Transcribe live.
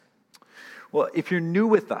Well, if you're new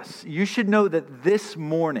with us, you should know that this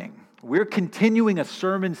morning we're continuing a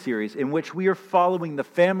sermon series in which we are following the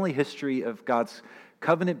family history of God's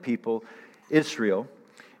covenant people, Israel,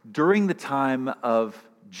 during the time of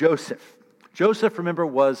Joseph. Joseph, remember,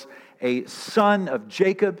 was a son of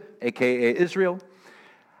Jacob, aka Israel,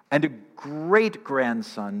 and a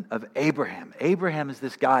great-grandson of Abraham. Abraham is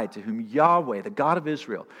this guy to whom Yahweh, the God of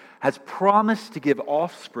Israel, has promised to give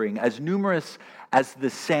offspring as numerous as the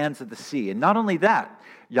sands of the sea. And not only that,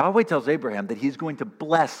 Yahweh tells Abraham that he's going to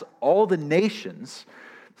bless all the nations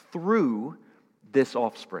through this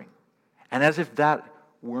offspring. And as if that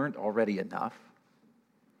weren't already enough,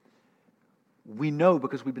 we know,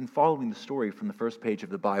 because we've been following the story from the first page of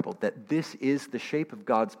the Bible, that this is the shape of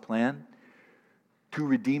God's plan to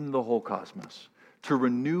redeem the whole cosmos, to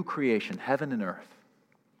renew creation, heaven and earth.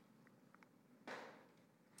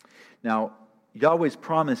 Now, Yahweh's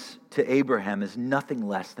promise to Abraham is nothing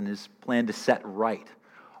less than his plan to set right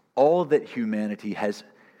all that humanity has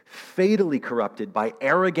fatally corrupted by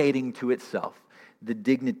arrogating to itself the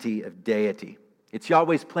dignity of deity. It's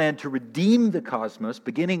Yahweh's plan to redeem the cosmos,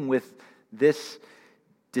 beginning with this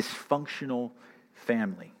dysfunctional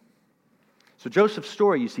family. So Joseph's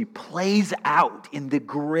story, you see, plays out in the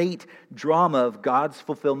great drama of God's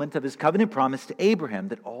fulfillment of his covenant promise to Abraham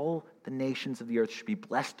that all the nations of the earth should be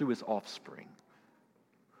blessed through his offspring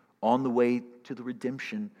on the way to the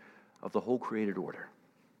redemption of the whole created order.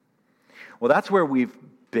 Well, that's where we've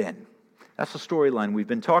been. That's the storyline we've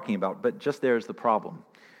been talking about, but just there's the problem,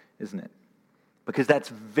 isn't it? Because that's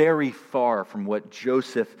very far from what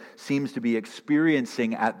Joseph seems to be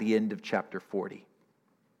experiencing at the end of chapter 40.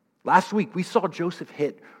 Last week, we saw Joseph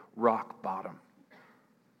hit rock bottom.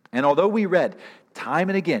 And although we read time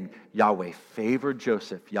and again, Yahweh favored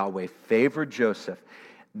Joseph, Yahweh favored Joseph,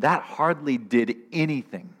 that hardly did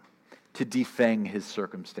anything to defang his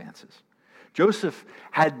circumstances. Joseph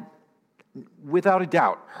had, without a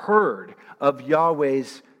doubt, heard of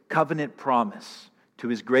Yahweh's covenant promise to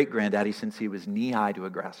his great-granddaddy since he was knee-high to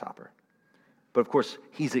a grasshopper. But of course,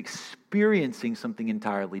 he's experiencing something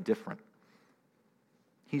entirely different.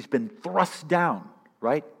 He's been thrust down,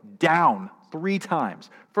 right? Down 3 times.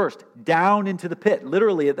 First, down into the pit,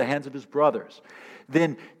 literally at the hands of his brothers.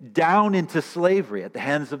 Then down into slavery at the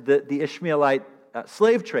hands of the Ishmaelite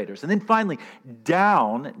slave traders. And then finally,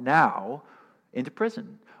 down now into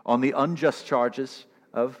prison on the unjust charges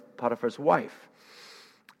of Potiphar's wife.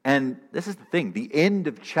 And this is the thing, the end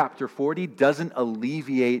of chapter 40 doesn't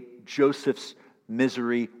alleviate Joseph's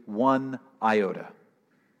misery one iota.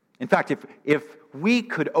 In fact, if we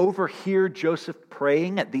could overhear Joseph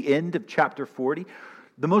praying at the end of chapter 40,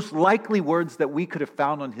 the most likely words that we could have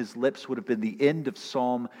found on his lips would have been the end of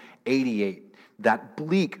Psalm 88, that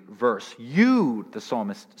bleak verse. You, the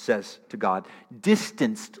psalmist says to God,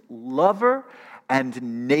 distanced lover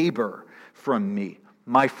and neighbor from me,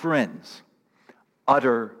 my friends,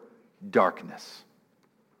 utter darkness.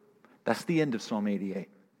 That's the end of Psalm 88.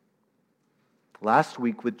 Last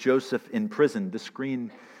week with Joseph in prison, the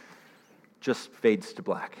screen just fades to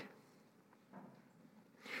black.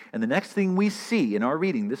 And the next thing we see in our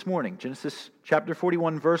reading this morning, Genesis chapter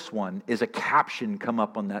 41, verse 1, is a caption come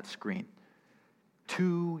up on that screen.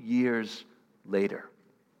 2 years later.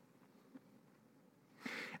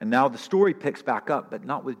 And now the story picks back up, but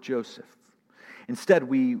not with Joseph. Instead,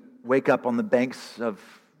 we wake up on the banks of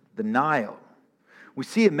the Nile. We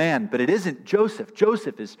see a man, but it isn't Joseph.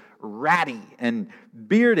 Joseph is ratty and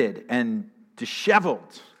bearded and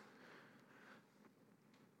disheveled.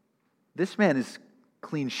 This man is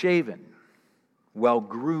clean-shaven,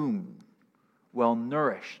 well-groomed,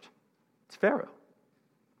 well-nourished. It's Pharaoh.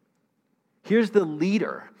 Here's the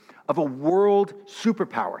leader of a world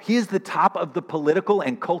superpower. He is the top of the political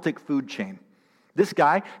and cultic food chain. This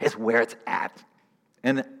guy is where it's at.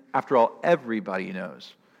 And after all, everybody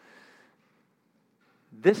knows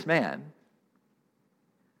this man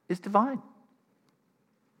is divine.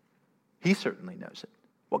 He certainly knows it.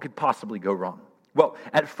 What could possibly go wrong? Well,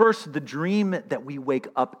 at first, the dream that we wake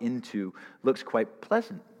up into looks quite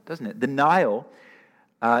pleasant, doesn't it? The Nile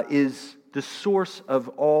is the source of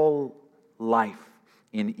all life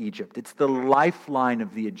in Egypt. It's the lifeline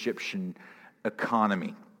of the Egyptian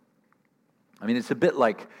economy. I mean, it's a bit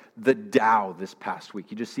like the Dow this past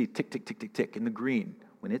week. You just see tick, tick, tick, tick, tick in the green.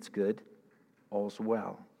 When it's good, all's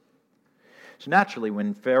well. So naturally,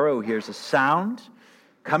 when Pharaoh hears a sound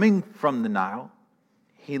coming from the Nile,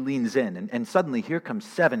 he leans in, and suddenly here comes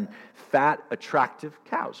 7 fat, attractive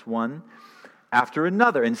cows, one after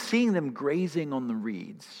another. And seeing them grazing on the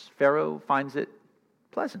reeds, Pharaoh finds it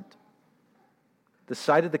pleasant. The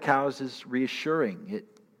sight of the cows is reassuring. It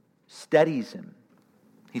steadies him.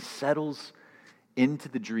 He settles into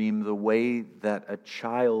the dream the way that a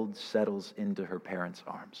child settles into her parents'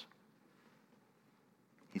 arms.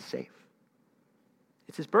 He's safe.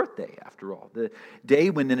 It's his birthday, after all, the day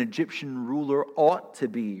when an Egyptian ruler ought to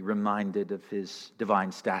be reminded of his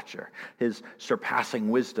divine stature, his surpassing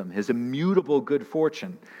wisdom, his immutable good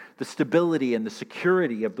fortune, the stability and the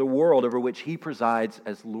security of the world over which he presides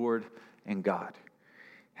as Lord and God.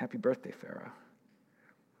 Happy birthday, Pharaoh.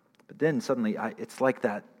 But then suddenly, it's like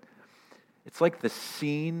that. It's like the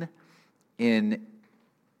scene in,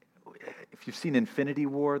 if you've seen Infinity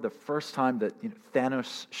War, the first time that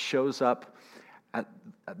Thanos shows up at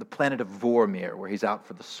the planet of Vormir, where he's out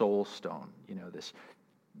for the Soul Stone. This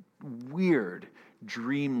weird,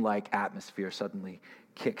 dreamlike atmosphere suddenly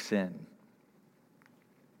kicks in.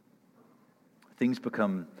 Things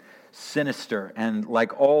become sinister, and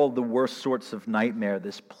like all the worst sorts of nightmare,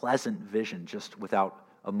 this pleasant vision, just without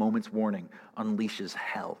a moment's warning, unleashes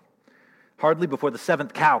hell. Hardly before the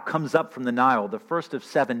seventh cow comes up from the Nile, the first of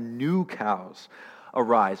 7 new cows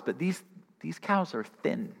arise. But these cows are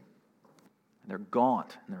thin. And they're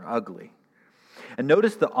gaunt, and they're ugly. And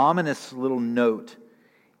notice the ominous little note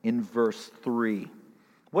in verse 3.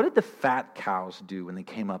 What did the fat cows do when they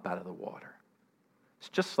came up out of the water? It's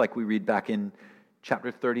just like we read back in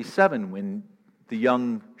chapter 37 when the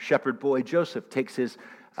young shepherd boy Joseph takes his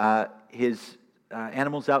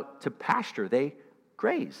animals out to pasture. They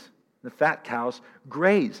graze. The fat cows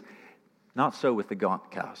graze. Not so with the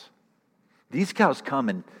gaunt cows. These cows come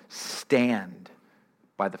and stand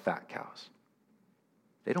by the fat cows.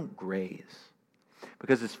 They don't graze.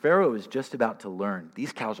 Because as Pharaoh is just about to learn,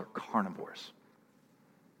 these cows are carnivores.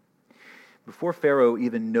 Before Pharaoh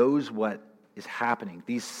even knows what is happening,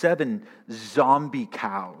 these 7 zombie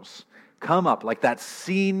cows come up, like that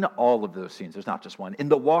scene, all of those scenes, there's not just one, in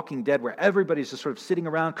The Walking Dead, where everybody's just sort of sitting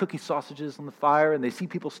around cooking sausages on the fire, and they see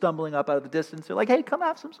people stumbling up out of the distance. They're like, hey, come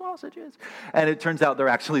have some sausages. And it turns out they're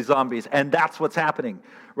actually zombies, and that's what's happening,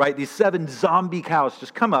 right? These 7 zombie cows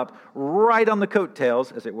just come up right on the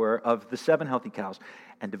coattails, as it were, of the 7 healthy cows,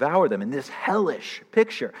 and devour them. And this hellish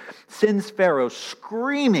picture sends Pharaoh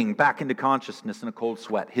screaming back into consciousness in a cold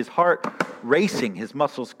sweat, his heart racing, his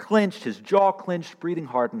muscles clenched, his jaw clenched, breathing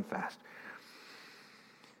hard and fast.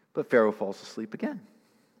 But Pharaoh falls asleep again.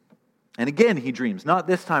 And again he dreams, not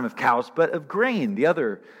this time of cows, but of grain, the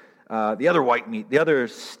other white meat, the other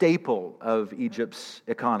staple of Egypt's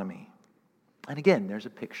economy. And again, there's a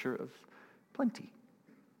picture of plenty.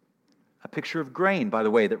 A picture of grain, by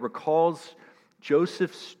the way, that recalls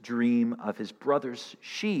Joseph's dream of his brother's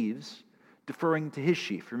sheaves deferring to his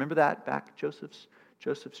sheaf. Remember that back, Joseph's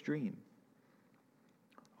dream?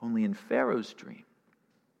 Only in Pharaoh's dream,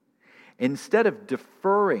 instead of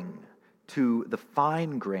deferring to the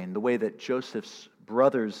fine grain, the way that Joseph's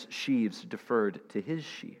brother's sheaves deferred to his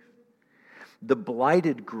sheaf, the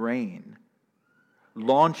blighted grain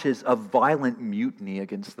launches a violent mutiny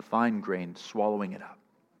against the fine grain, swallowing it up.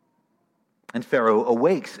 And Pharaoh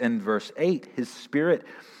awakes in verse 8. His spirit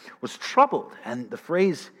was troubled. And the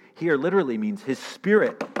phrase here literally means his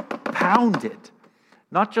spirit pounded.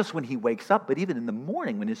 Not just when he wakes up, but even in the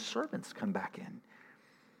morning when his servants come back in.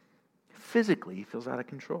 Physically, he feels out of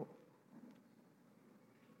control.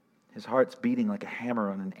 His heart's beating like a hammer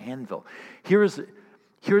on an anvil. Here's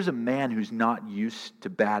a man who's not used to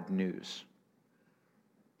bad news,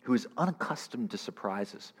 who is unaccustomed to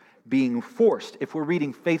surprises, being forced, if we're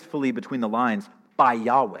reading faithfully between the lines, by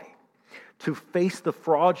Yahweh, to face the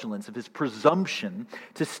fraudulence of his presumption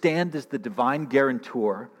to stand as the divine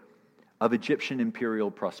guarantor of Egyptian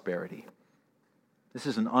imperial prosperity. This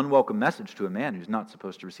is an unwelcome message to a man who's not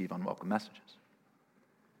supposed to receive unwelcome messages.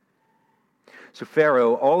 So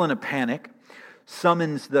Pharaoh, all in a panic,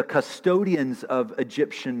 summons the custodians of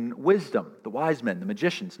Egyptian wisdom, the wise men, the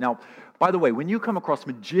magicians. Now, by the way, when you come across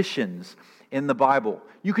magicians in the Bible,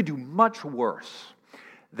 you could do much worse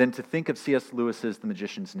than to think of C.S. Lewis's The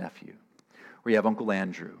Magician's Nephew, where you have Uncle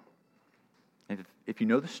Andrew. And if you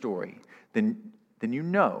know the story, then you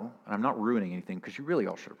know, and I'm not ruining anything because you really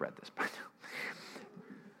all should have read this by now.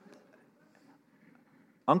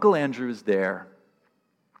 Uncle Andrew is there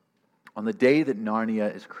on the day that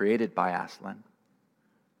Narnia is created by Aslan.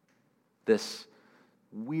 This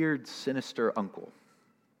weird, sinister uncle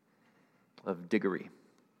of Diggory.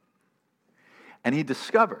 And he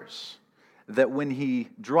discovers that when he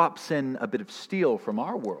drops in a bit of steel from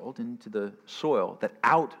our world into the soil, that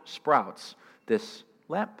out sprouts this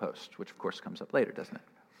lamppost, which of course comes up later, doesn't it?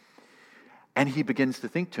 And he begins to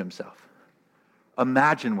think to himself,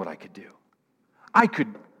 imagine what I could do. I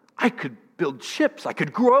could build ships. I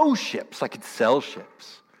could grow ships. I could sell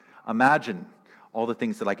ships. Imagine all the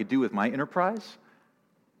things that I could do with my enterprise,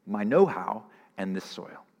 my know-how, and this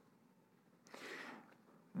soil.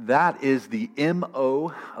 That is the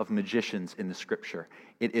MO of magicians in the Scripture.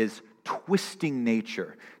 It is twisting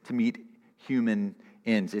nature to meet human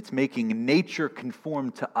ends. It's making nature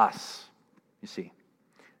conform to us, you see.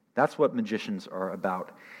 That's what magicians are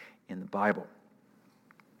about in the Bible.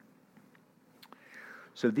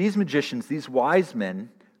 So these magicians, these wise men,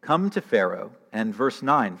 come to Pharaoh, and verse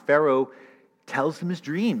 9, Pharaoh tells them his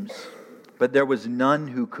dreams, but there was none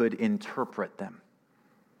who could interpret them.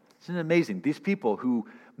 Isn't it amazing? These people who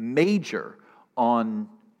major on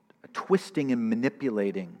twisting and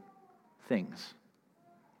manipulating things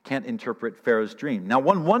can't interpret Pharaoh's dream. Now,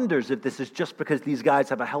 one wonders if this is just because these guys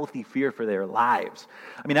have a healthy fear for their lives.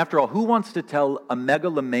 I mean, after all, who wants to tell a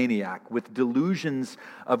megalomaniac with delusions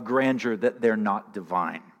of grandeur that they're not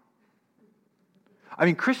divine? I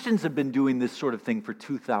mean, Christians have been doing this sort of thing for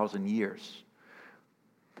 2,000 years.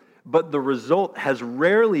 But the result has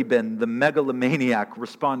rarely been the megalomaniac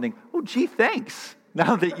responding, "Oh, gee, thanks.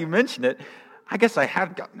 Now that you mention it, I guess I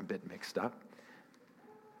had gotten a bit mixed up."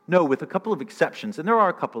 No, with a couple of exceptions, and there are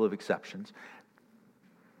a couple of exceptions,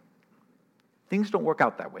 things don't work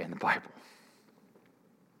out that way in the Bible.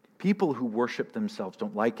 People who worship themselves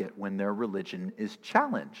don't like it when their religion is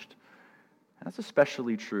challenged. And that's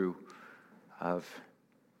especially true of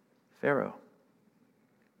Pharaoh.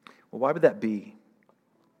 Well, why would that be?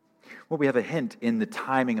 Well, we have a hint in the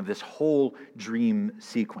timing of this whole dream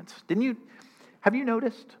sequence. Have you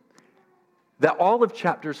noticed that all of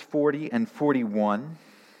chapters 40 and 41,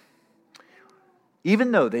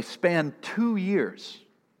 even though they span 2 years,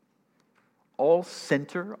 all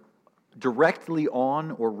center directly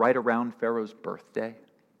on or right around Pharaoh's birthday?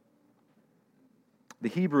 The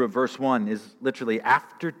Hebrew of verse 1 is literally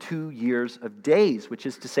after 2 years of days, which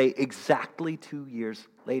is to say exactly 2 years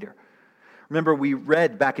later. Remember, we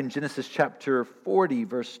read back in Genesis chapter 40,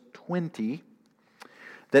 verse 20,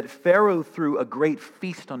 that Pharaoh threw a great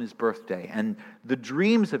feast on his birthday, and the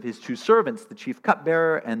dreams of his two servants, the chief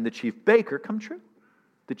cupbearer and the chief baker, come true.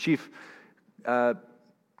 The chief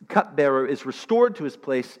cupbearer is restored to his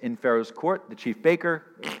place in Pharaoh's court. The chief baker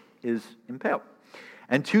is impaled.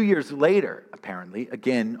 And 2 years later, apparently,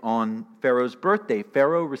 again on Pharaoh's birthday,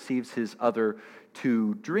 Pharaoh receives his other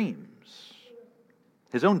two dreams.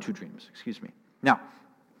 His own two dreams, excuse me. Now,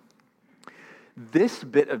 this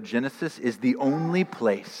bit of Genesis is the only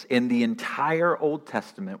place in the entire Old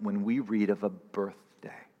Testament when we read of a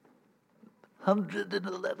birthday.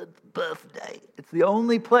 111th birthday. It's the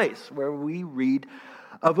only place where we read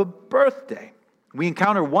of a birthday. We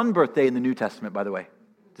encounter one birthday in the New Testament, by the way.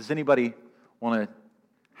 Does anybody want to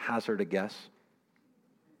hazard a guess?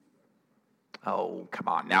 Oh, come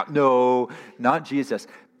on now. No, not Jesus.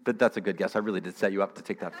 But that's a good guess. I really did set you up to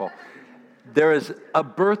take that fall. There is a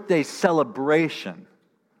birthday celebration.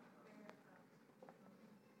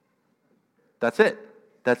 That's it.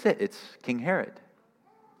 It's King Herod.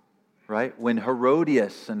 Right? When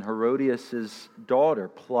Herodias and Herodias' daughter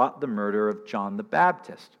plot the murder of John the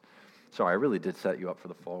Baptist. Sorry, I really did set you up for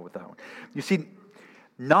the fall with that one. You see,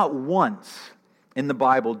 not once in the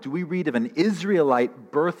Bible do we read of an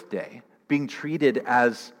Israelite birthday being treated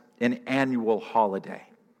as an annual holiday.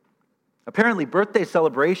 Apparently, birthday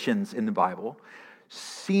celebrations in the Bible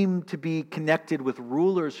seem to be connected with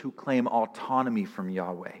rulers who claim autonomy from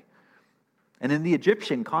Yahweh. And in the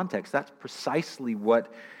Egyptian context, that's precisely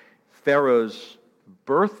what Pharaoh's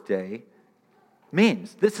birthday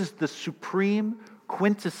means. This is the supreme,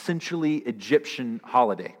 quintessentially Egyptian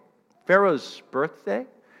holiday. Pharaoh's birthday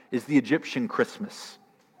is the Egyptian Christmas.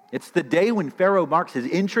 It's the day when Pharaoh marks his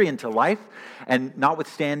entry into life and,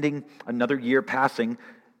 notwithstanding another year passing,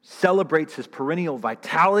 celebrates his perennial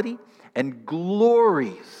vitality and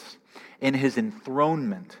glories in his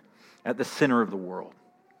enthronement at the center of the world.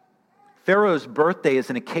 Pharaoh's birthday is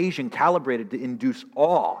an occasion calibrated to induce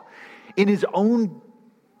awe in his own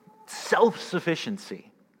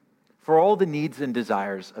self-sufficiency for all the needs and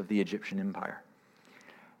desires of the Egyptian empire.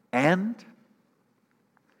 And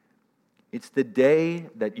it's the day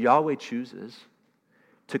that Yahweh chooses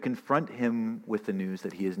to confront him with the news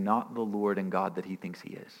that he is not the Lord and God that he thinks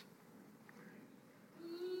he is.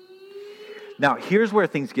 Now, here's where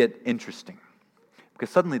things get interesting, because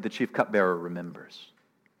suddenly the chief cupbearer remembers.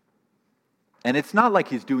 And it's not like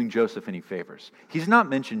he's doing Joseph any favors. He's not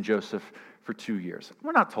mentioned Joseph for 2 years.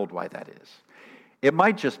 We're not told why that is. It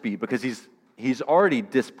might just be because he's already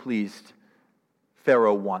displeased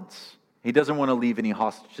Pharaoh once. He doesn't want to leave any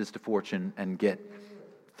hostages to fortune and get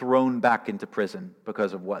thrown back into prison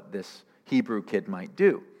because of what this Hebrew kid might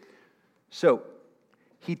do. So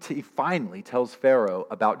he finally tells Pharaoh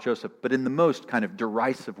about Joseph, but in the most kind of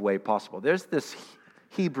derisive way possible. There's this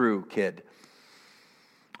Hebrew kid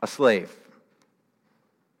a slave.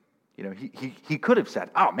 You know, he could have said,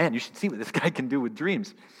 oh man, you should see what this guy can do with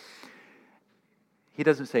dreams. He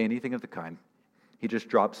doesn't say anything of the kind. He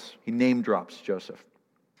name drops Joseph.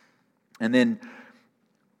 And then,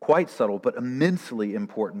 quite subtle but immensely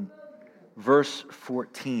important, verse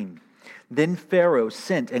 14. Then Pharaoh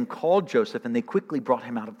sent and called Joseph, and they quickly brought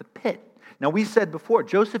him out of the pit. Now, we said before,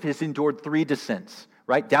 Joseph has endured 3 descents,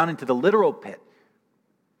 right? Down into the literal pit,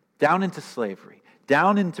 down into slavery,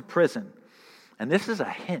 down into prison. And this is a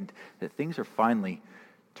hint that things are finally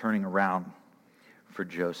turning around for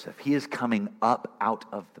Joseph. He is coming up out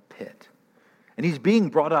of the pit. And he's being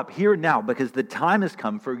brought up here now because the time has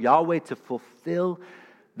come for Yahweh to fulfill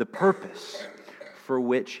the purpose for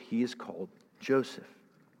which he is called Joseph.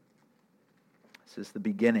 This is the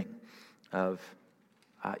beginning of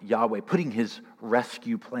Yahweh putting his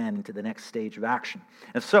rescue plan into the next stage of action.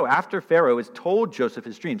 And so after Pharaoh has told Joseph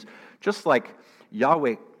his dreams, just like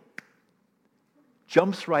Yahweh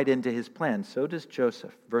jumps right into his plan, so does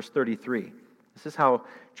Joseph. Verse 33. This is how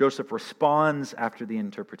Joseph responds after the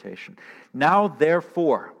interpretation. Now,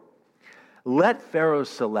 therefore, let Pharaoh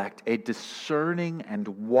select a discerning and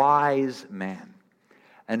wise man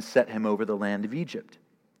and set him over the land of Egypt.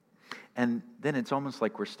 And then it's almost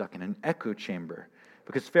like we're stuck in an echo chamber,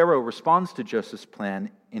 because Pharaoh responds to Joseph's plan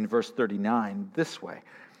in verse 39 this way.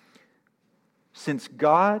 Since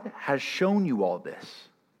God has shown you all this,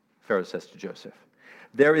 Pharaoh says to Joseph,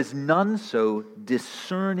 there is none so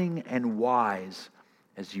discerning and wise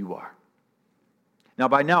as you are. Now,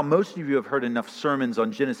 by now, most of you have heard enough sermons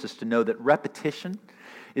on Genesis to know that repetition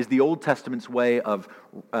is the Old Testament's way of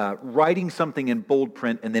writing something in bold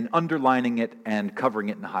print and then underlining it and covering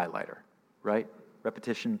it in a highlighter, right?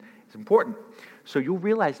 Repetition is important. So you'll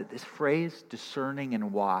realize that this phrase, discerning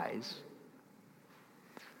and wise,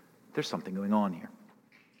 there's something going on here.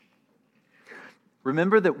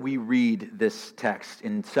 Remember that we read this text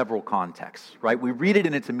in several contexts, right? We read it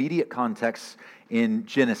in its immediate context in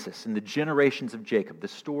Genesis, in the generations of Jacob, the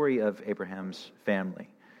story of Abraham's family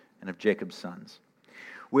and of Jacob's sons.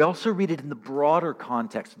 We also read it in the broader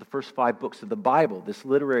context of the first 5 books of the Bible, this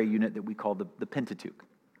literary unit that we call the Pentateuch.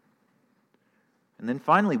 And then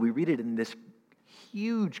finally, we read it in this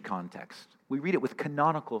huge context. We read it with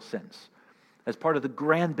canonical sense, as part of the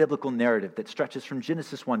grand biblical narrative that stretches from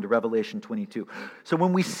Genesis 1 to Revelation 22. So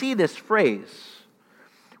when we see this phrase,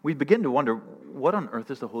 we begin to wonder, what on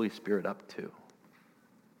earth is the Holy Spirit up to?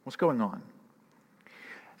 What's going on?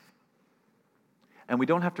 And we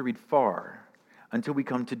don't have to read far until we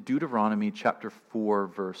come to Deuteronomy chapter 4,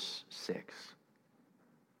 verse 6.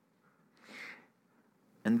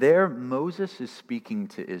 And there, Moses is speaking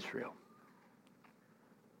to Israel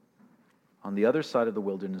on the other side of the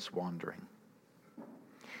wilderness wandering.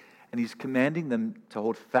 And he's commanding them to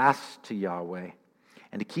hold fast to Yahweh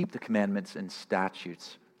and to keep the commandments and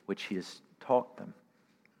statutes which he has taught them.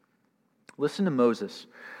 Listen to Moses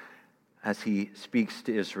as he speaks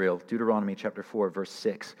to Israel. Deuteronomy chapter 4, verse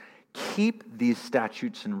 6. Keep these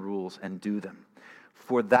statutes and rules and do them,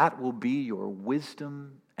 for that will be your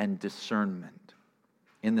wisdom and discernment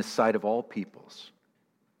in the sight of all peoples,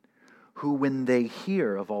 who when they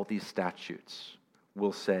hear of all these statutes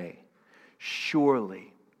will say,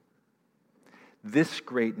 surely this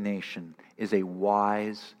great nation is a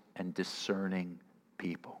wise and discerning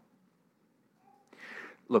people.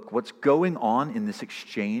 Look, what's going on in this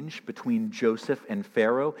exchange between Joseph and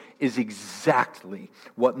Pharaoh is exactly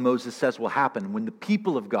what Moses says will happen when the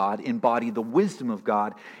people of God embody the wisdom of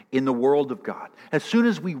God in the world of God. As soon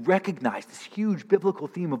as we recognize this huge biblical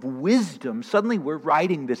theme of wisdom, suddenly we're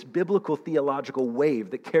riding this biblical theological wave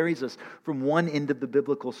that carries us from one end of the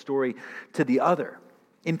biblical story to the other.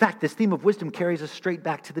 In fact, this theme of wisdom carries us straight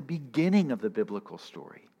back to the beginning of the biblical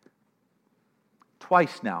story.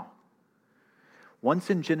 Twice now.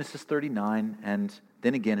 Once in Genesis 39, and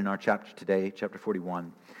then again in our chapter today, chapter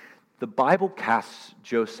 41. The Bible casts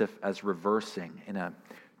Joseph as reversing in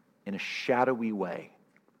a shadowy way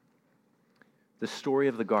the story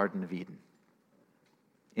of the Garden of Eden.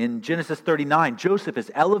 In Genesis 39, Joseph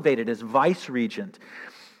is elevated as vice-regent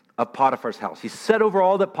of Potiphar's house. He's set over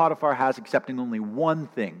all that Potiphar has, excepting only one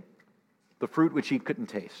thing, the fruit which he couldn't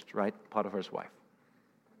taste, right? Potiphar's wife.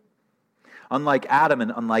 Unlike Adam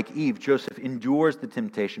and unlike Eve, Joseph endures the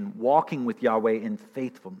temptation, walking with Yahweh in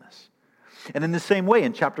faithfulness. And in the same way,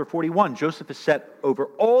 in chapter 41, Joseph is set over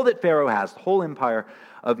all that Pharaoh has, the whole empire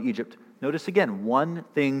of Egypt. Notice again, one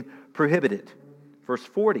thing prohibited. Verse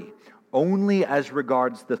 40, only as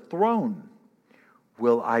regards the throne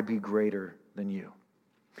will I be greater than you.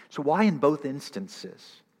 So why in both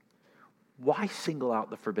instances? Why single out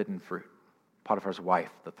the forbidden fruit? Potiphar's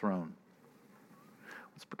wife, the throne.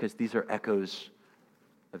 It's because these are echoes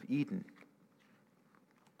of Eden.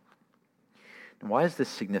 And why is this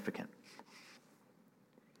significant?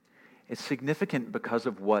 It's significant because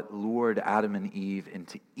of what lured Adam and Eve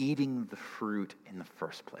into eating the fruit in the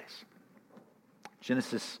first place.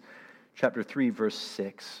 Genesis chapter 3, verse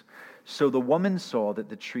 6. So the woman saw that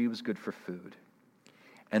the tree was good for food,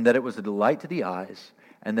 and that it was a delight to the eyes,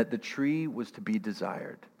 and that the tree was to be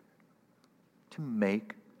desired, to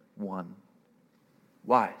make one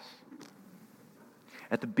wise.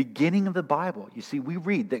 At the beginning of the Bible, you see, we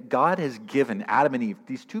read that God has given Adam and Eve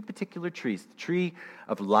these two particular trees, the tree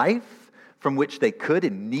of life, from which they could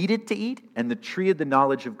and needed to eat, and the tree of the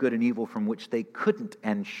knowledge of good and evil, from which they couldn't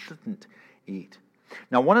and shouldn't eat.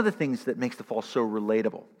 Now, one of the things that makes the fall so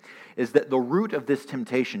relatable is that the root of this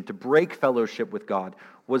temptation to break fellowship with God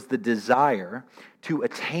was the desire to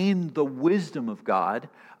attain the wisdom of God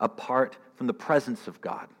apart from the presence of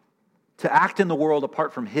God, to act in the world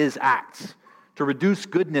apart from His acts, to reduce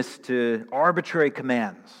goodness to arbitrary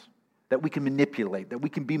commands that we can manipulate, that we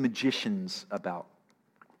can be magicians about.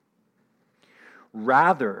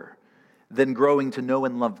 Rather than growing to know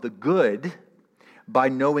and love the good by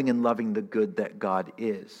knowing and loving the good that God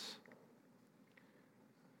is.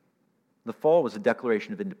 The fall was a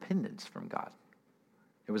declaration of independence from God.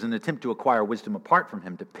 It was an attempt to acquire wisdom apart from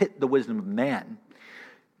Him, to pit the wisdom of man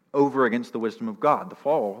over against the wisdom of God. The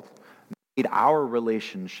fall made our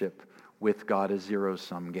relationship with God a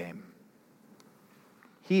zero-sum game.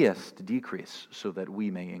 He has to decrease so that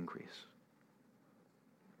we may increase.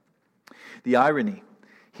 The irony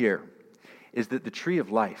here is that the tree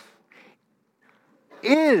of life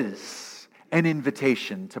is an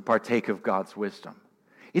invitation to partake of God's wisdom.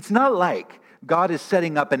 It's not like God is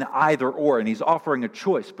setting up an either-or and He's offering a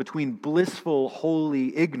choice between blissful,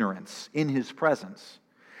 holy ignorance in His presence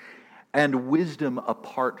and wisdom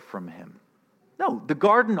apart from Him. No, the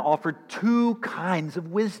garden offered two kinds of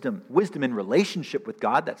wisdom. Wisdom in relationship with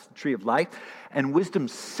God, that's the tree of life, and wisdom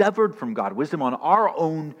severed from God, wisdom on our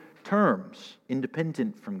own terms,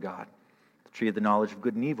 independent from God, the tree of the knowledge of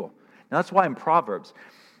good and evil. Now that's why in Proverbs,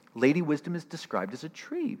 Lady Wisdom is described as a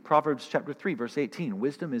tree. Proverbs chapter 3, verse 18,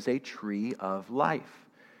 wisdom is a tree of life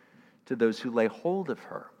to those who lay hold of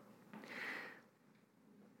her.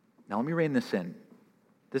 Now let me rein this in.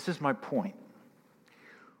 This is my point.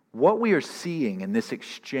 What we are seeing in this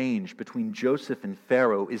exchange between Joseph and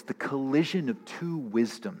Pharaoh is the collision of two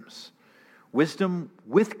wisdoms. Wisdom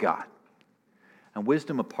with God and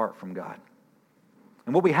wisdom apart from God.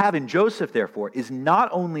 And what we have in Joseph, therefore, is not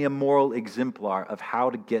only a moral exemplar of how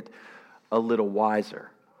to get a little wiser.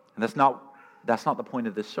 And that's not the point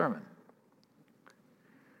of this sermon.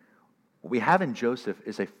 What we have in Joseph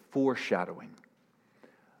is a foreshadowing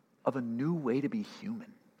of a new way to be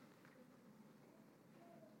human.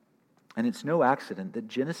 And it's no accident that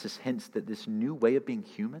Genesis hints that this new way of being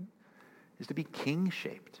human is to be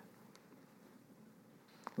king-shaped.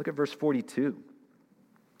 Look at verse 42.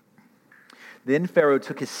 Then Pharaoh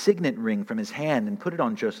took his signet ring from his hand and put it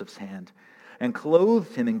on Joseph's hand, and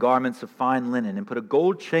clothed him in garments of fine linen, and put a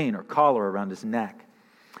gold chain or collar around his neck.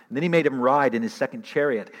 And then he made him ride in his second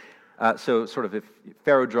chariot. So sort of if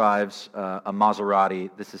Pharaoh drives a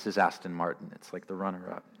Maserati, this is his Aston Martin. It's like the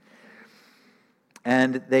runner-up.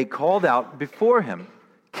 And they called out before him,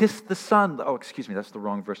 kiss the son. Oh, excuse me, that's the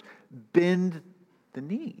wrong verse. Bend the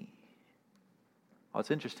knee. Well,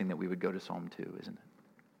 it's interesting that we would go to Psalm 2, isn't it?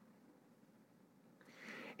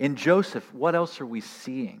 In Joseph, what else are we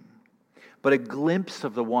seeing but a glimpse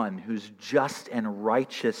of the one whose just and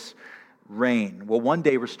righteous reign will one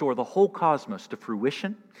day restore the whole cosmos to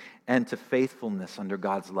fruition and to faithfulness under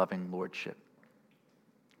God's loving lordship?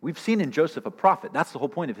 We've seen in Joseph a prophet. That's the whole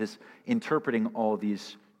point of his interpreting all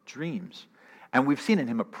these dreams. And we've seen in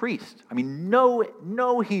him a priest. I mean,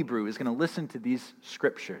 no Hebrew is going to listen to these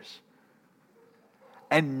scriptures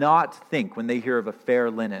and not think, when they hear of a fair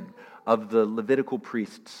linen, of the Levitical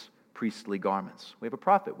priests' priestly garments. We have a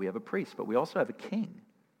prophet, we have a priest, but we also have a king.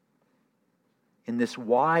 In this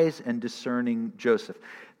wise and discerning Joseph,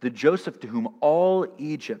 the Joseph to whom all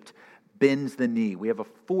Egypt bends the knee, we have a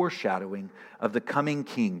foreshadowing of the coming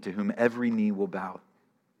king to whom every knee will bow.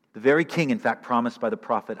 The very king, in fact, promised by the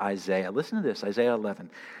prophet Isaiah. Listen to this, Isaiah 11.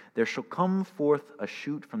 There shall come forth a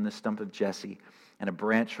shoot from the stump of Jesse, and a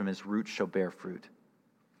branch from his roots shall bear fruit.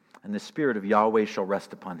 And the Spirit of Yahweh shall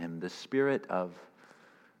rest upon him, the Spirit of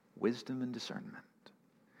wisdom and discernment,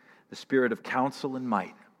 the Spirit of counsel and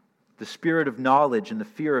might, the Spirit of knowledge and the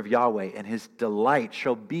fear of Yahweh, and his delight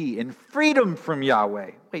shall be in freedom from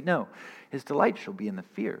Yahweh. Wait, no. His delight shall be in the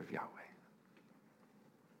fear of Yahweh.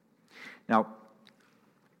 Now,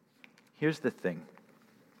 here's the thing.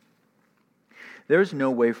 There's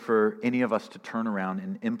no way for any of us to turn around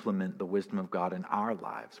and implement the wisdom of God in our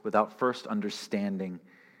lives without first understanding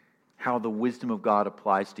how the wisdom of God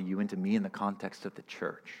applies to you and to me in the context of the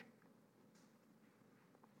church.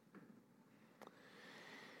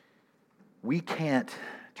 We can't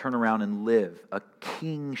turn around and live a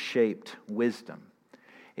king-shaped wisdom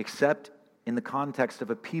except in the context of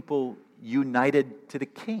a people united to the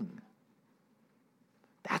king.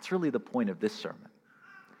 That's really the point of this sermon.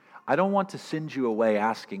 I don't want to send you away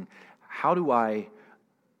asking, how do I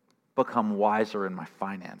become wiser in my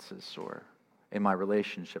finances or in my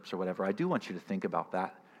relationships or whatever? I do want you to think about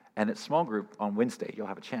that. And at small group on Wednesday, you'll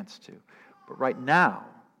have a chance to. But right now,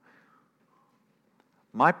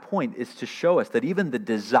 my point is to show us that even the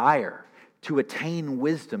desire to attain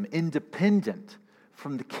wisdom independent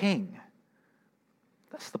from the king,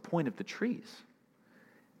 that's the point of the trees.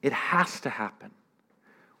 It has to happen.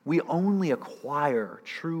 We only acquire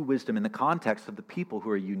true wisdom in the context of the people who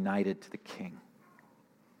are united to the king.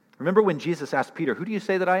 Remember when Jesus asked Peter, "Who do you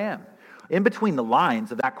say that I am?" In between the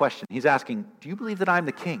lines of that question, he's asking, do you believe that I'm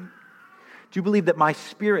the king? Do you believe that my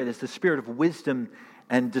spirit is the spirit of wisdom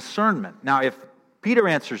and discernment? Now, if Peter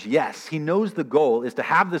answers yes, he knows the goal is to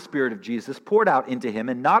have the Spirit of Jesus poured out into him,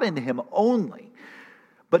 and not into him only,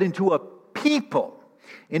 but into a people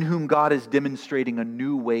in whom God is demonstrating a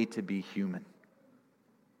new way to be human.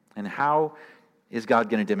 And how is God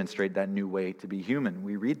going to demonstrate that new way to be human?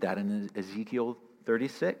 We read that in Ezekiel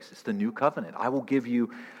 36. It's the new covenant. I will give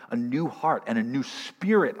you a new heart, and a new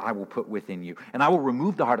spirit I will put within you. And I will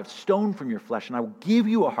remove the heart of stone from your flesh, and I will give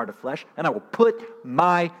you a heart of flesh, and I will put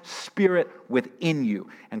my spirit within you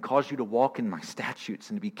and cause you to walk in my statutes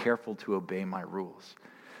and to be careful to obey my rules.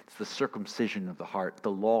 It's the circumcision of the heart,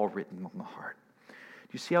 the law written on the heart. Do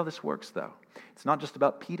you see how this works, though? It's not just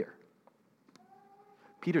about Peter.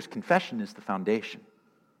 Peter's confession is the foundation.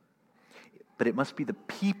 But it must be the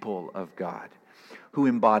people of God who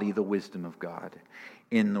embody the wisdom of God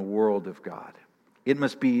in the world of God. It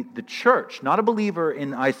must be the church, not a believer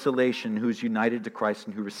in isolation who's united to Christ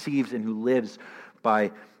and who receives and who lives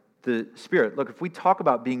by the Spirit. Look, if we talk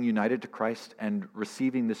about being united to Christ and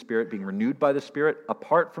receiving the Spirit, being renewed by the Spirit,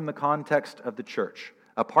 apart from the context of the church,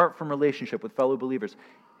 apart from relationship with fellow believers,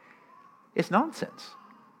 it's nonsense.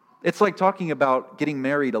 It's like talking about getting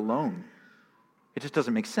married alone. It just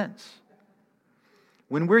doesn't make sense.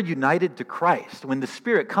 When we're united to Christ, when the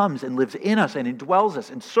Spirit comes and lives in us and indwells us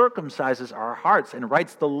and circumcises our hearts and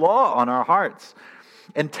writes the law on our hearts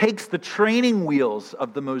and takes the training wheels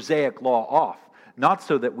of the Mosaic law off, not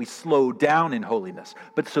so that we slow down in holiness,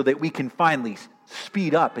 but so that we can finally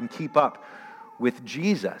speed up and keep up with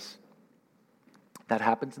Jesus, that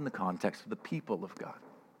happens in the context of the people of God.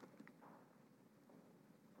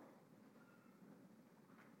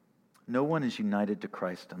 No one is united to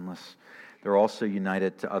Christ unless they're also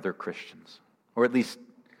united to other Christians. Or at least,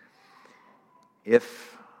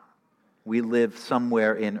 if we live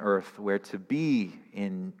somewhere in earth where to be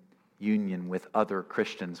in union with other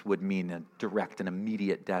Christians would mean a direct and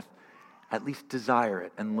immediate death, at least desire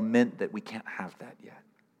it and lament that we can't have that yet.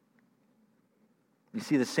 You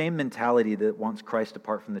see, the same mentality that wants Christ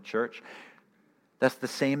apart from the church, that's the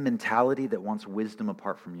same mentality that wants wisdom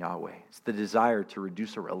apart from Yahweh. It's the desire to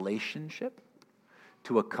reduce a relationship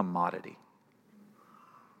to a commodity.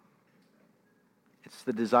 It's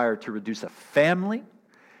the desire to reduce a family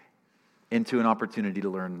into an opportunity to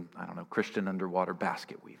learn, Christian underwater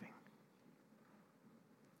basket weaving.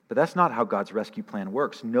 But that's not how God's rescue plan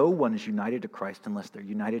works. No one is united to Christ unless they're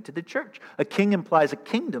united to the church. A king implies a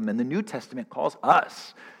kingdom, and the New Testament calls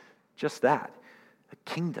us just that, a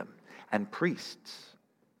kingdom and priests.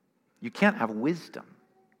 You can't have wisdom,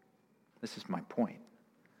 this is my point,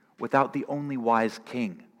 without the only wise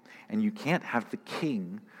king. And you can't have the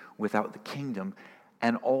king without the kingdom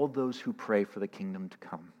and all those who pray for the kingdom to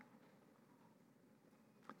come.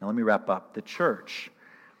 Now let me wrap up. The church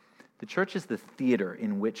is the theater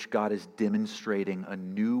in which God is demonstrating a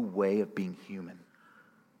new way of being human.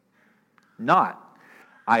 Not,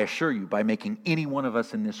 I assure you, by making any one of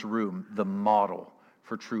us in this room the model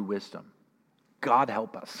for true wisdom. God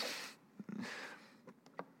help us.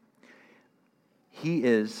 He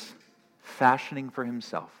is fashioning for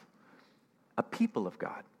himself a people of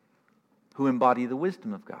God who embody the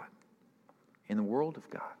wisdom of God in the world of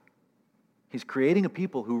God. He's creating a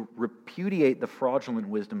people who repudiate the fraudulent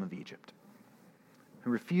wisdom of Egypt,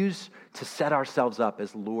 who refuse to set ourselves up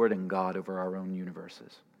as Lord and God over our own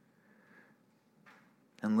universes.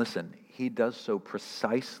 And listen, he does so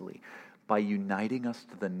precisely by uniting us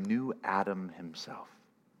to the new Adam himself,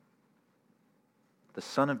 the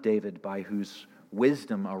son of David, by whose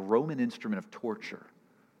wisdom a Roman instrument of torture,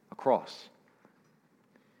 a cross,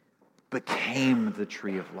 became the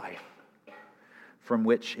tree of life, from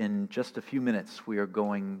which in just a few minutes we are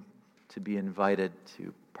going to be invited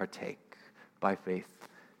to partake by faith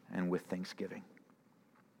and with thanksgiving.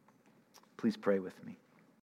 Please pray with me.